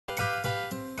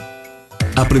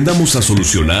Aprendamos a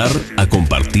solucionar, a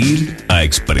compartir, a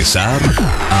expresar,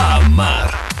 a amar.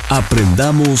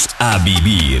 Aprendamos a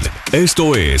vivir.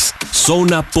 Esto es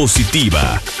Zona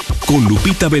Positiva, con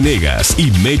Lupita Venegas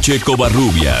y Meche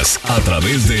Covarrubias, a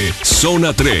través de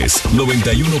Zona 3,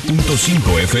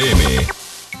 91.5 FM.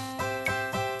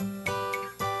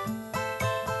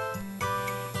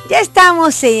 Ya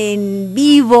estamos en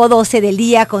vivo, 12 del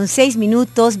día con 6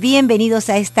 minutos. Bienvenidos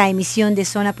a esta emisión de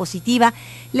Zona Positiva.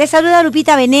 Les saluda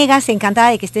Lupita Venegas,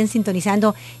 encantada de que estén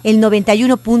sintonizando el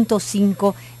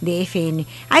 91.5 de FM.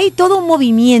 Hay todo un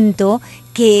movimiento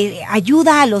que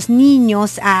ayuda a los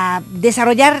niños a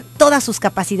desarrollar todas sus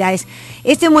capacidades.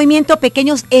 Este movimiento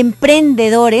Pequeños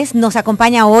Emprendedores nos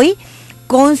acompaña hoy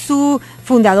con su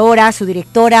fundadora, su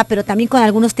directora, pero también con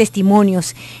algunos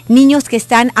testimonios. Niños que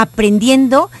están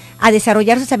aprendiendo a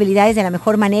desarrollar sus habilidades de la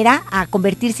mejor manera, a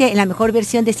convertirse en la mejor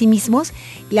versión de sí mismos.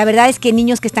 Y la verdad es que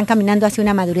niños que están caminando hacia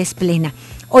una madurez plena.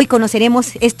 Hoy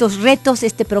conoceremos estos retos,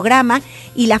 este programa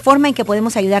y la forma en que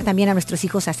podemos ayudar también a nuestros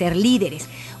hijos a ser líderes.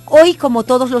 Hoy, como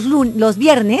todos los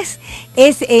viernes,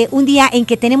 es un día en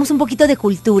que tenemos un poquito de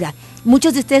cultura.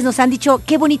 Muchos de ustedes nos han dicho,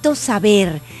 qué bonito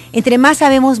saber. Entre más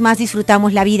sabemos, más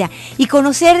disfrutamos la vida. Y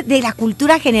conocer de la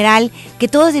cultura general, que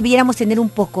todos debiéramos tener un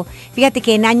poco. Fíjate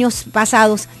que en años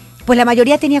pasados, pues la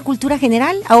mayoría tenía cultura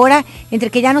general. Ahora, entre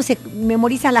que ya no se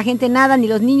memoriza la gente nada, ni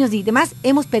los niños y demás,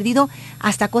 hemos perdido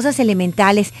hasta cosas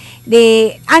elementales.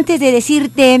 Antes de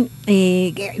decirte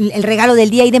el regalo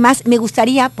del día y demás, me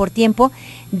gustaría, por tiempo,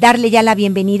 darle ya la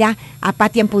bienvenida a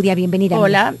Pati Ampudia. Bienvenida.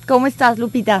 Hola, ¿cómo estás,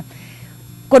 Lupita?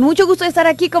 Con mucho gusto de estar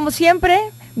aquí, como siempre.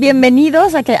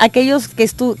 Bienvenidos a aquellos que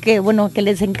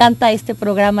les encanta este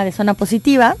programa de Zona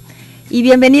Positiva, y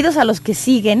bienvenidos a los que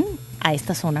siguen a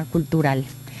esta zona cultural.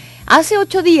 Hace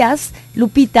 8 días,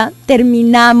 Lupita,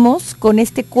 terminamos con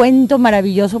este cuento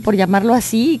maravilloso, por llamarlo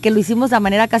así, y que lo hicimos de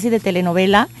manera casi de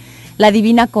telenovela, La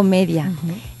Divina Comedia.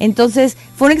 Uh-huh. Entonces,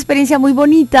 fue una experiencia muy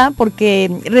bonita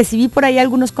porque recibí por ahí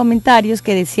algunos comentarios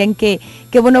que decían que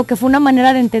fue una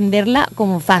manera de entenderla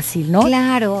como fácil, ¿no?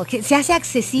 Claro, que se hace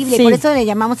accesible, sí. Por eso le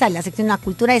llamamos a la sección La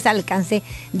Cultura, es al alcance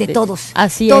de todos.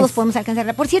 Así todos es. Podemos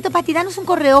alcanzarla. Por cierto, Pati, danos un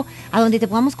correo a donde te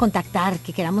podamos contactar,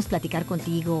 que queramos platicar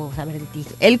contigo, saber de ti.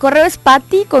 El correo es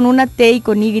Pati con una T y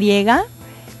con Y,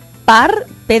 par,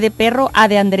 P de perro, A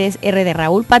de Andrés, R de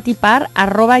Raúl,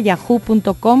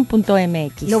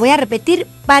 patipar@yahoo.com.mx. Lo voy a repetir,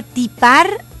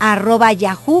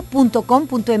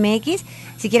 patipar@yahoo.com.mx.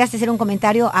 Si quieres hacer un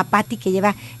comentario a Pati, que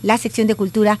lleva la sección de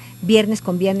cultura viernes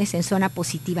con viernes en Zona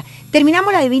Positiva.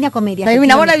 Terminamos la Divina Comedia.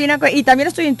 Terminamos la Divina Comedia, y también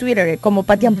estoy en Twitter como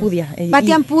Pati Ampudia.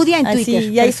 Pati Ampudia en Twitter.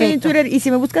 Sí, y ahí estoy en Twitter, y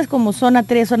si me buscas como Zona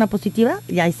 3, Zona Positiva,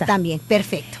 y ahí está. También,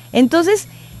 perfecto. Entonces,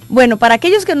 bueno, para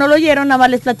aquellos que no lo oyeron, nada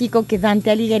más les platico que Dante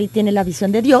Alighieri tiene la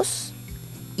visión de Dios,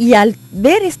 y al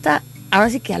ver esta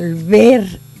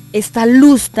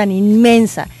luz tan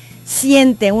inmensa,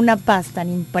 siente una paz tan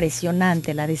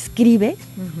impresionante, la describe,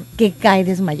 uh-huh, que cae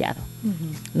desmayado, uh-huh,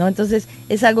 ¿no? Entonces,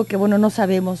 es algo que, no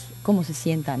sabemos cómo se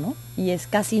sienta, ¿no? Y es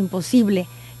casi imposible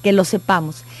que lo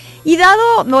sepamos. Y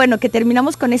dado, que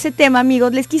terminamos con ese tema,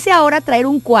 amigos, les quise ahora traer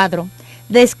un cuadro,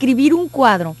 describir un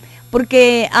cuadro,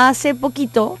 porque hace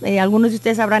poquito, algunos de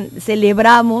ustedes sabrán,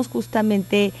 celebramos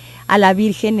justamente a la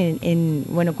Virgen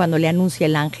cuando le anuncia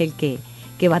el ángel que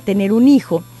va a tener un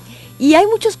hijo. Y hay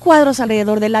muchos cuadros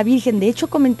alrededor de la Virgen. De hecho,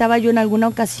 comentaba yo en alguna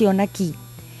ocasión aquí,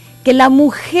 que la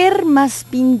mujer más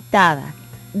pintada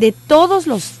de todos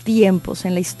los tiempos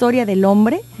en la historia del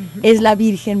hombre, uh-huh, es la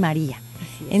Virgen María.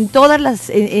 En todas las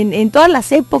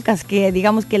épocas que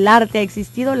digamos que el arte ha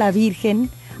existido, la Virgen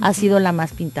ha sido la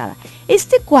más pintada.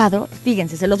 Este cuadro,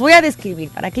 fíjense, se los voy a describir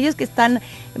para aquellos que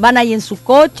van ahí en su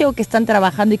coche o que están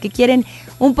trabajando y que quieren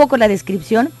un poco la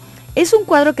descripción. Es un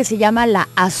cuadro que se llama la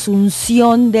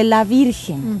Asunción de la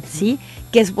Virgen, uh-huh, ¿sí?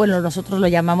 Que es, nosotros lo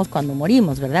llamamos cuando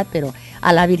morimos, ¿verdad? Pero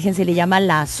a la Virgen se le llama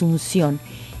la Asunción.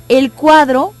 El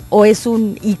cuadro, o es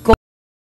un icono